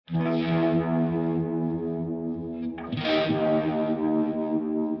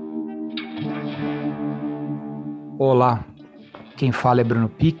Olá, quem fala é Bruno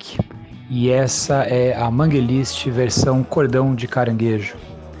Pique e essa é a Manguelist versão Cordão de Caranguejo.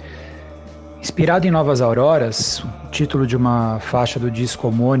 Inspirado em Novas Auroras, o título de uma faixa do disco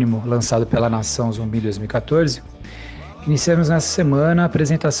homônimo lançado pela Nação Zumbi 2014, iniciamos nessa semana a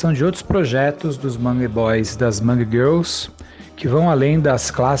apresentação de outros projetos dos Mangue Boys das Mangue Girls, que vão além das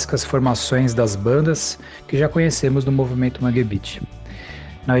clássicas formações das bandas que já conhecemos do movimento Mangue Beat.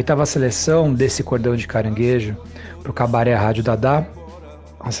 Na 8ª seleção desse Cordão de Caranguejo para o Cabaré Rádio Dadá,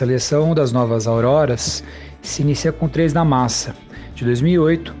 a seleção das Novas Auroras se inicia com 3 na Massa, de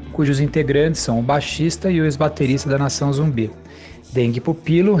 2008, cujos integrantes são o baixista e o ex-baterista da Nação Zumbi, Dengue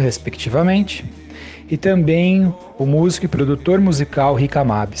Pupilo, respectivamente, e também o músico e produtor musical Rica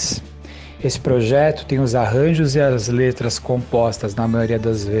Mabes. Esse projeto tem os arranjos e as letras compostas, na maioria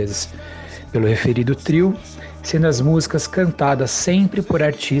das vezes, pelo referido trio, sendo as músicas cantadas sempre por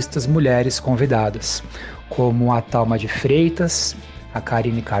artistas mulheres convidadas, como a Thalma de Freitas, a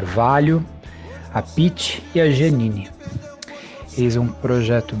Karine Carvalho, a Pete e a Janine. Eis um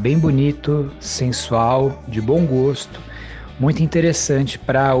projeto bem bonito, sensual, de bom gosto, muito interessante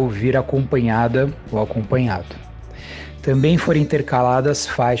para ouvir acompanhada ou acompanhado. Também foram intercaladas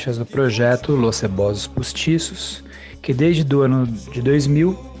faixas do projeto Los Cebosos Postiços, que desde o ano de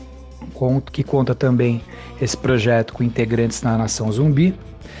 2000, que conta também esse projeto com integrantes da Nação Zumbi,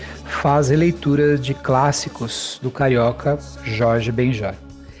 faz releitura de clássicos do carioca Jorge Benjor.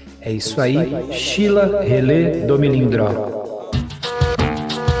 É isso aí, Sheila Relê do Milindró.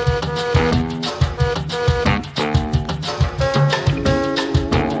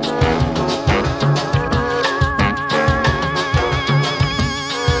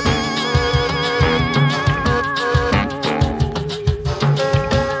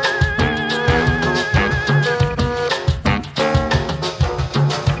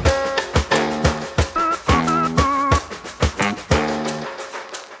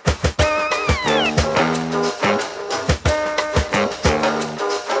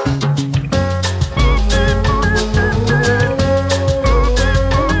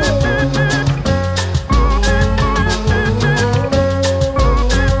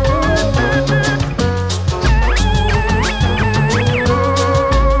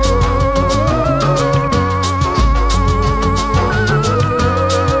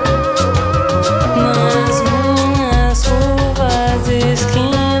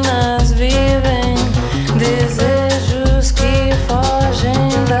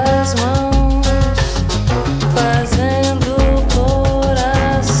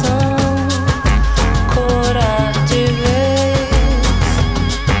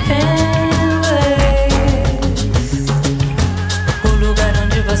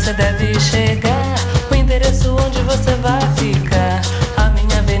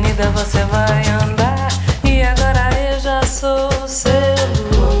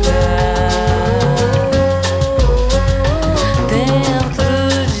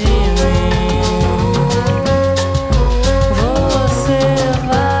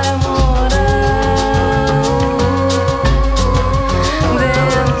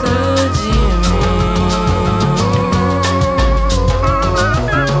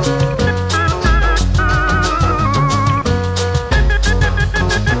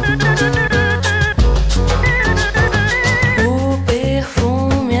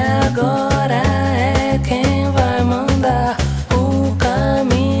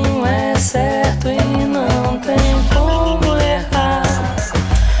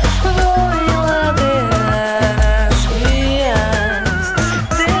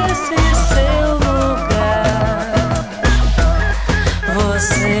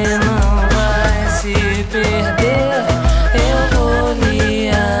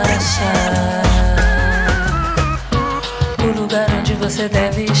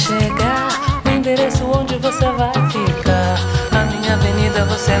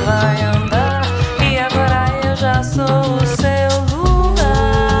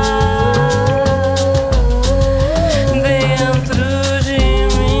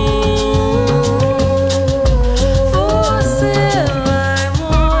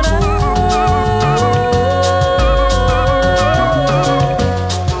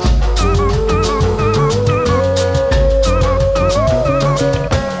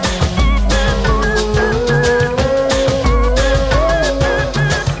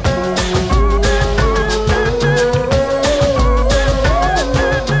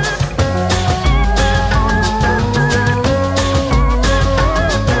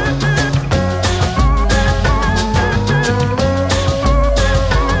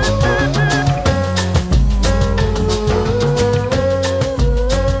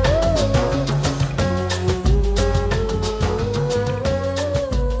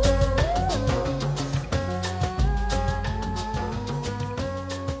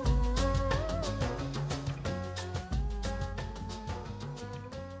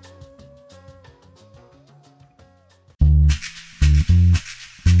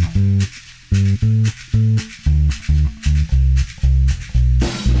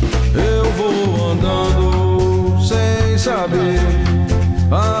 saber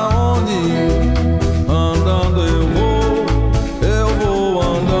aonde ir. Andando eu vou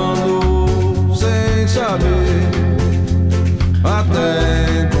andando sem saber,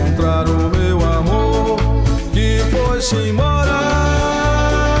 até encontrar o meu amor que foi-se embora,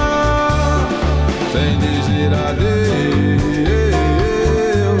 sem dizer adeus,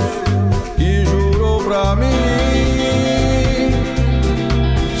 que jurou pra mim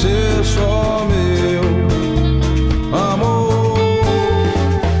ser só meu amor.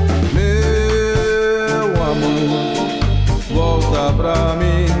 Meu amor, volta pra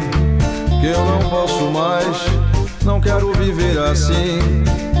mim, que eu não posso mais, não quero viver assim,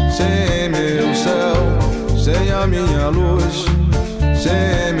 sem meu céu, sem a minha luz,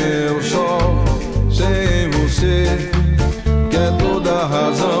 sem meu sol, sem você, que é toda a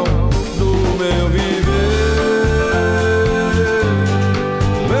razão do meu viver.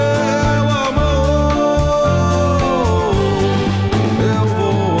 Meu amor, eu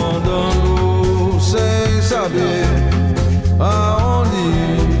vou andando sem saber aonde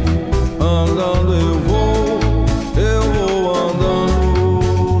ir. Andando eu vou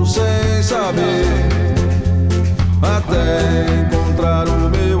andando sem saber, até encontrar o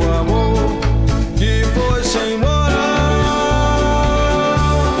meu amor que foi-se embora,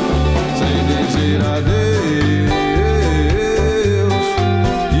 sem dizer adeus,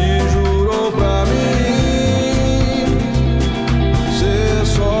 que jurou pra mim ser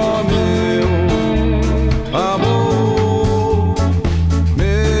só meu amor.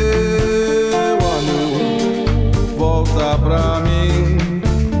 Meu amor, volta pra mim,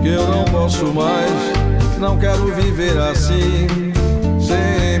 que eu não posso mais, não quero viver assim,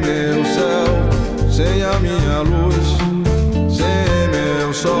 sem meu céu, sem a minha luz, sem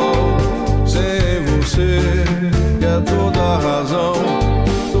meu sol, sem você, que é toda a razão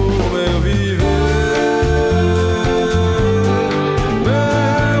do meu viver.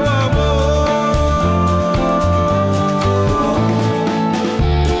 Meu amor,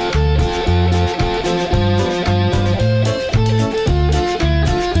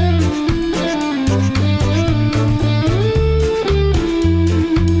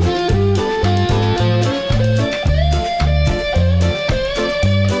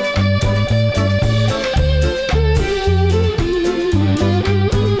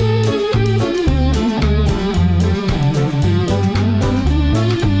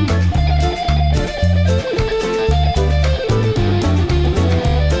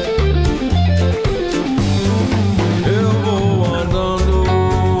 eu vou andando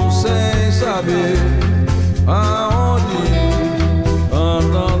sem saber aonde ir.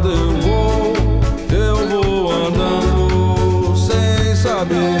 Andando eu vou andando sem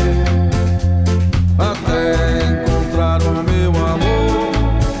saber, até encontrar o meu amor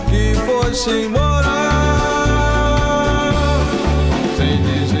que foi-se embora, sem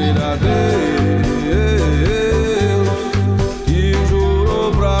dizer adeus, que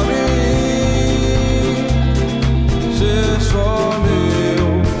jurou pra mim ser só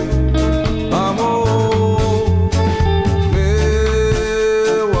meu amor.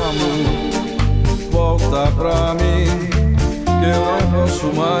 Meu amor, volta pra mim, que eu não posso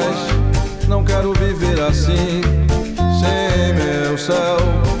mais, não quero viver assim, sem meu céu,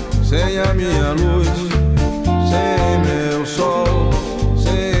 sem a minha luz, sem meu sol,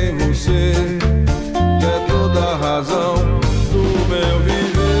 sem você, que é toda a razão do meu viver.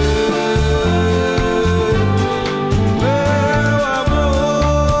 Meu amor,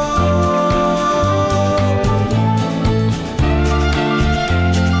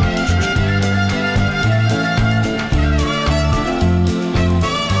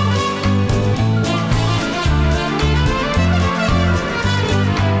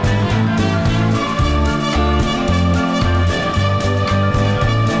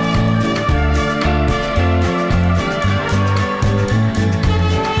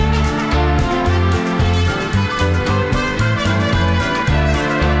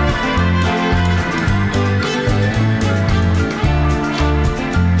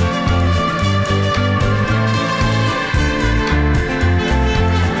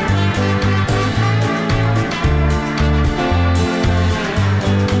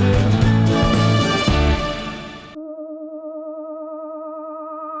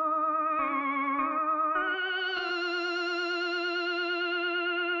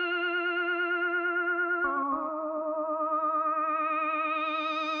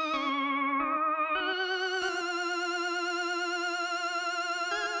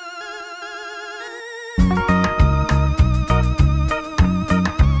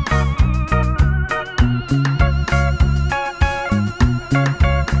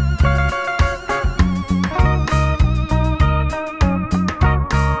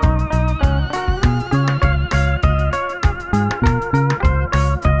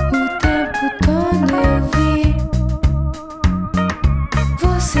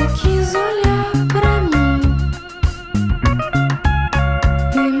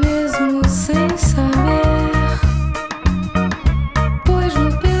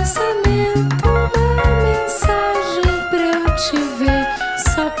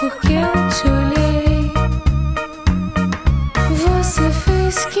 porque eu te olhei. Você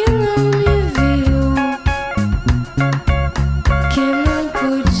fez que não me viu, que não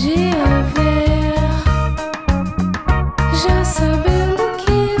podia ver, já sabendo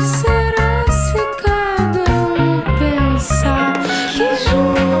que será se cada um pensar que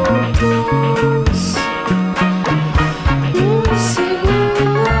juntos um segundo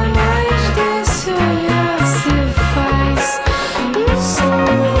a mais desse olhar se faz um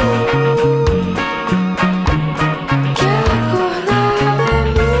sonho, que acordada é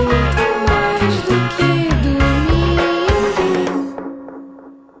muito mais do que dormindo.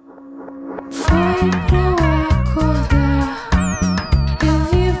 Foi pra eu acordar, eu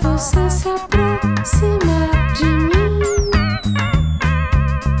vi você se aproximar de mim.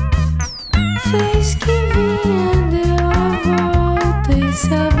 Fez que vinha, deu a volta e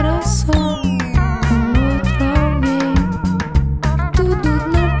se abraçou com outro alguém. Tudo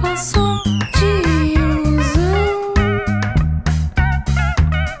não passou de ilusão.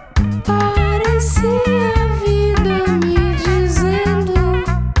 Parecia a vida me dizendo: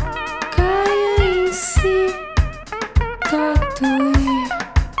 caia em si, tatue.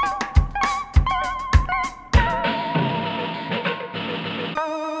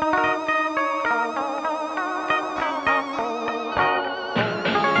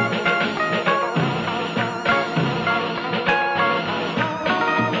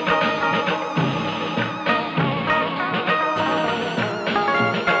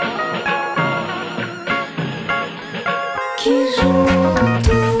 Que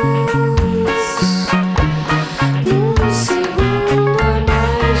juntos, num segundo a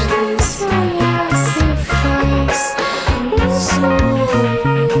mais desse olhar se faz um sonho,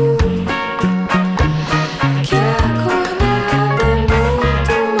 que acordada é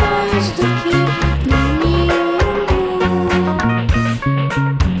muito mais do que domingo.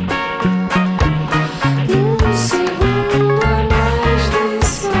 Num segundo a mais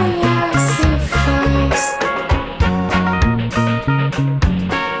desse olhar se faz,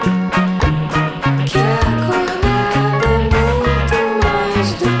 que acordada é muito mais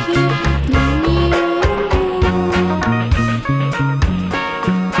do que domingo.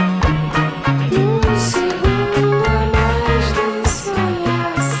 Num segundo a mais desse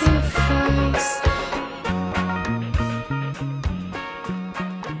olhar se faz, que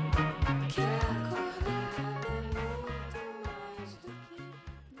acordada é muito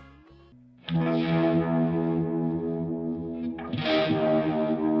mais do que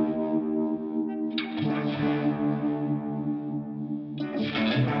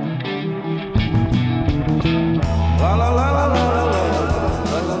La la la la la la la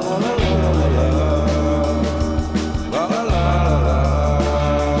la la la la la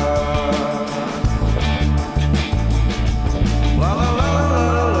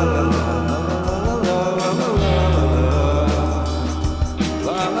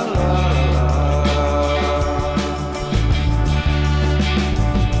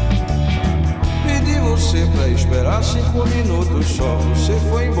Pedi você pra esperar 5 minutos só, você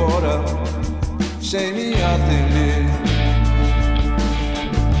foi embora sem me atender.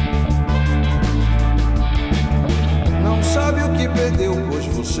 Não sabe o que perdeu, pois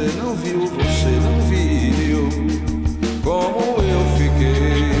você não viu, você não viu como eu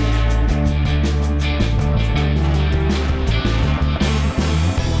fiquei.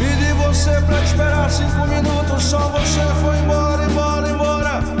 Pedi você pra esperar 5 minutos só, você foi embora, embora,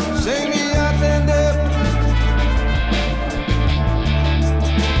 embora, sem me atender.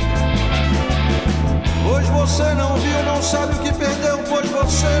 Pois você não viu, não sabe o que perdeu, pois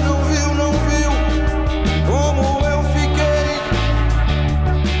você não viu, não viu como eu fiquei.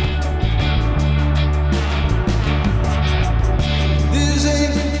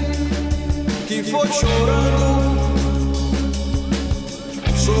 Dizem que foi chorando,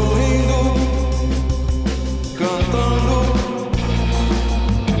 sorrindo, cantando.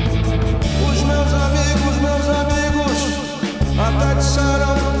 Os meus amigos, até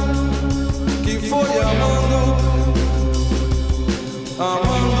disseram que foi amando,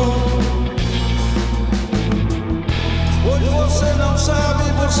 amando. Hoje você não sabe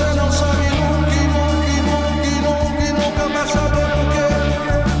nunca, nunca vai saber por quê.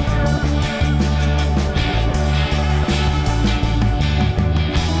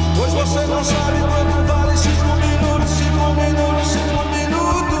 Hoje você não sabe quanto vale 5 minutos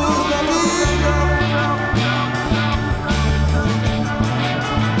da vida.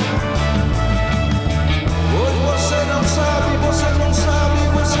 Hoje você não sabe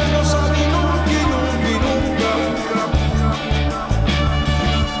nunca, nunca.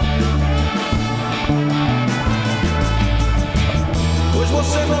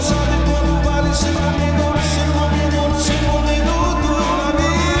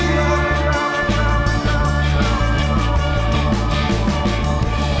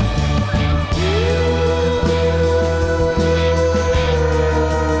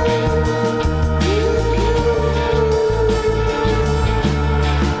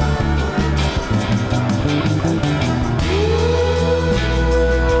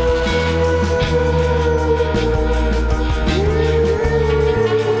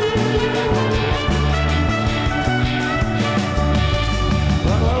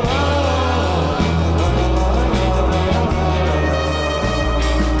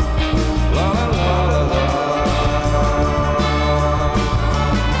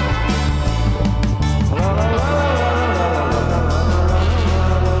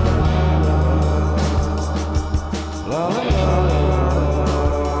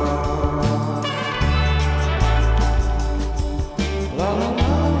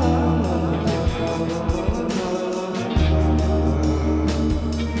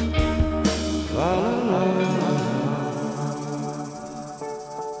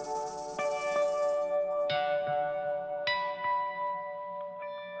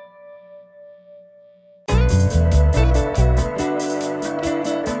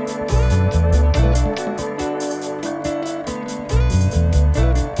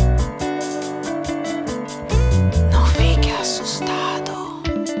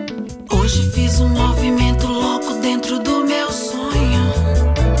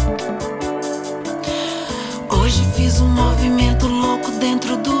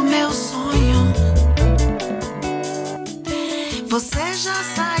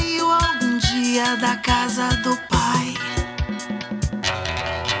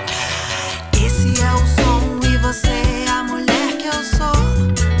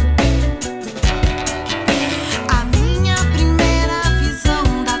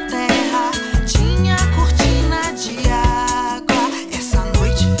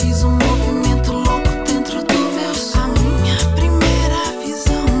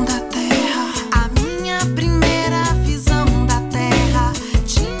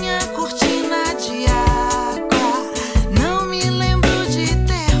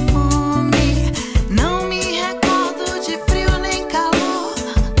 De frio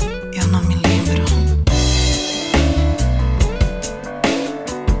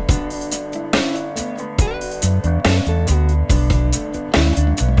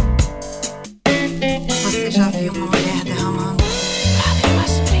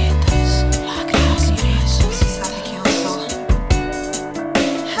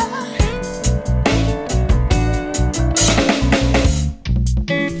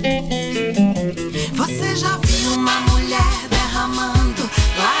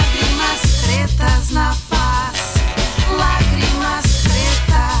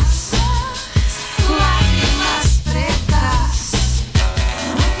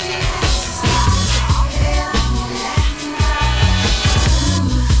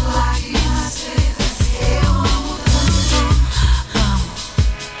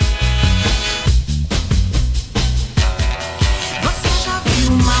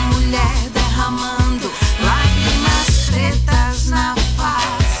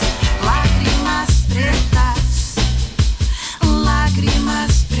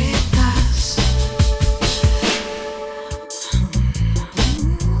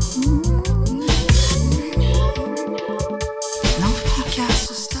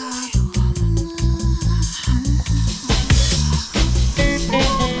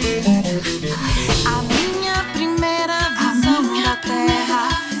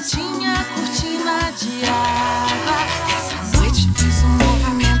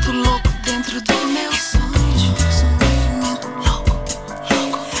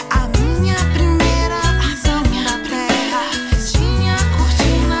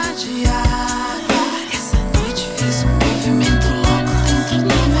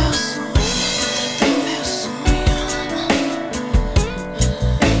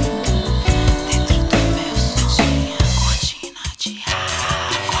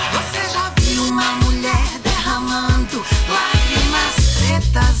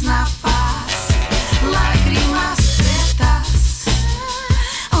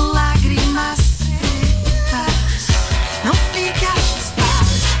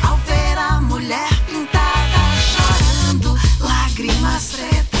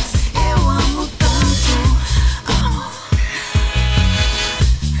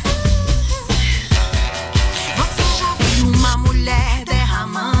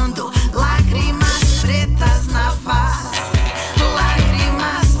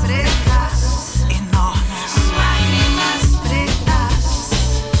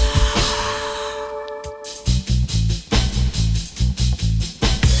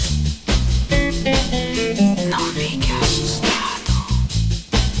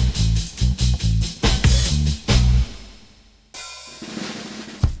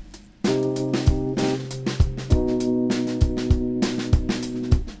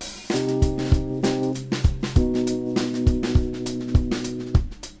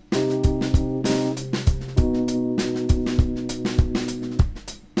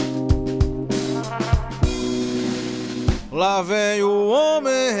Lá vem o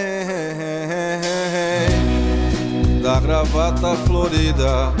homem da gravata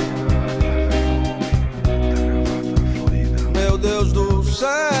florida. Meu Deus do céu,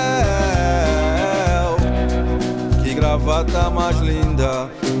 que gravata mais linda.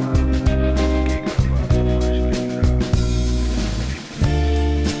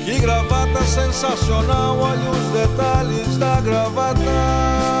 Que gravata sensacional, olha os detalhes da gravata.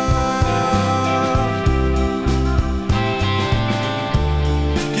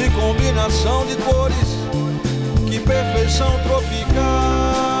 Combinação de cores, que perfeição tropical.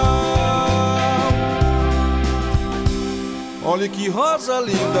 Olha que rosa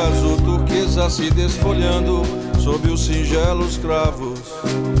linda, azul turquesa se desfolhando sob os singelos cravos.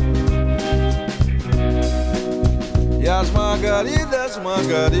 E as margaridas,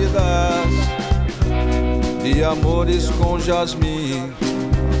 margaridas de amores com jasmim.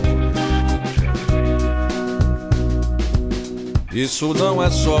 Isso não é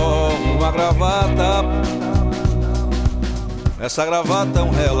só uma gravata. Essa gravata é um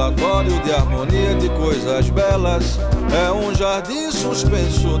relatório de harmonia de coisas belas. É um jardim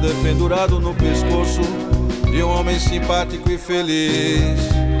suspenso, dependurado no pescoço de um homem simpático e feliz.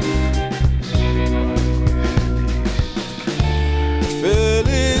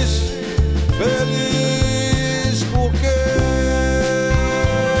 Feliz, feliz porque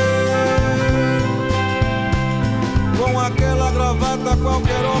com aquela gravata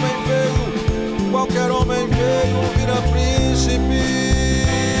qualquer homem feio vira príncipe.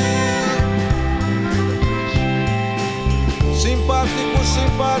 Simpático,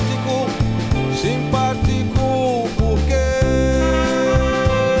 simpático, simpático porque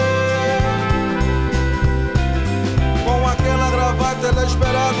com aquela gravata ele é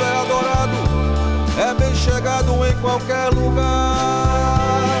esperado, é adorado, é bem chegado em qualquer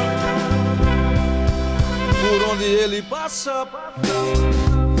lugar. Por onde ele passa,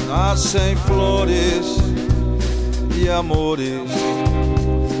 nascem flores e amores.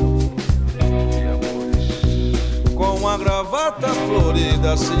 Com uma gravata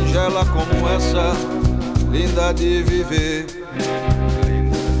florida, singela como essa, linda de viver.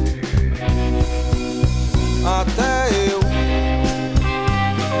 Até eu,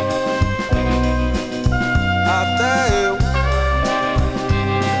 até eu,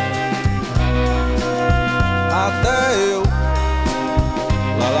 até eu,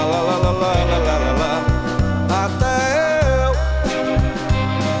 la la la la la la la la la, até eu.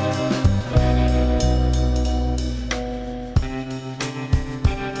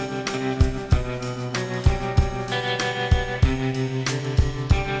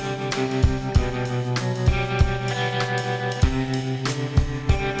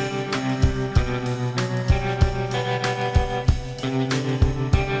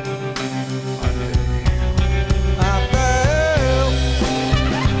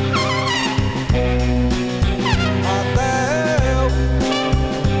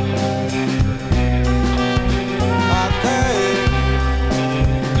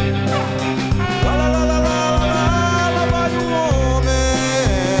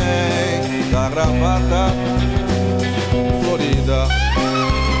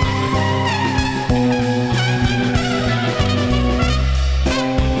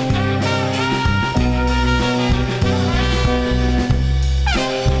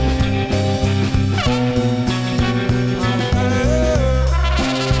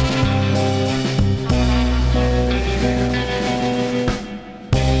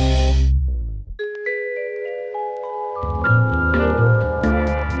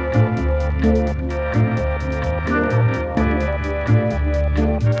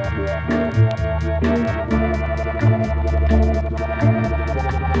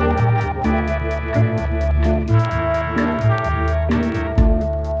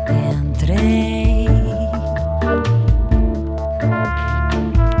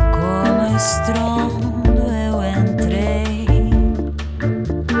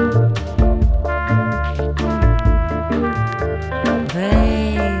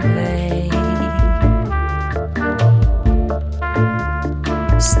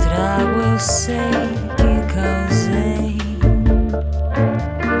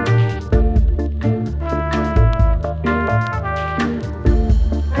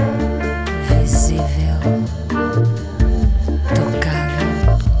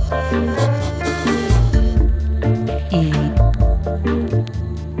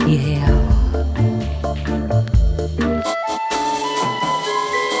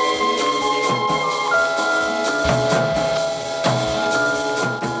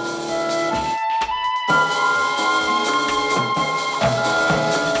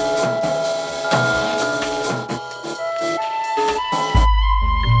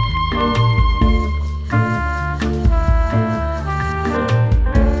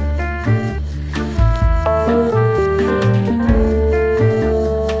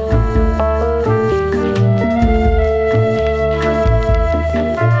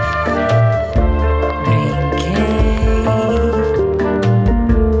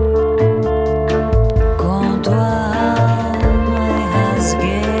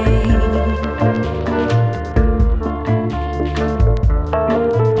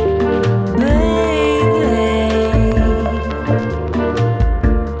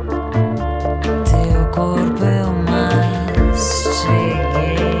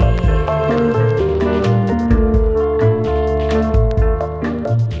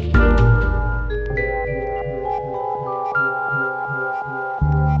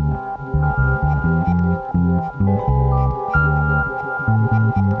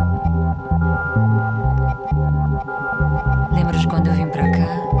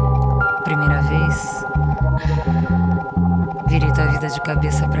 de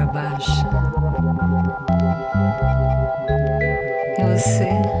cabeça pra baixo. E você,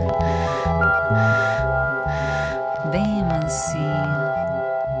 bem mansinho.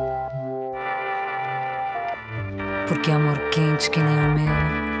 Porque amor quente que nem o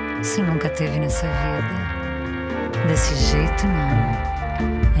meu você nunca teve nessa vida. Desse jeito não.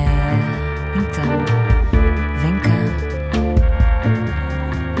 Então, vem cá.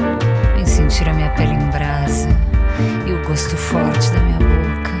 Vem sentir a minha pele em brasa e o gosto forte da minha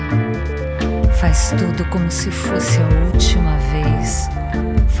boca. Faz tudo como se fosse a última vez.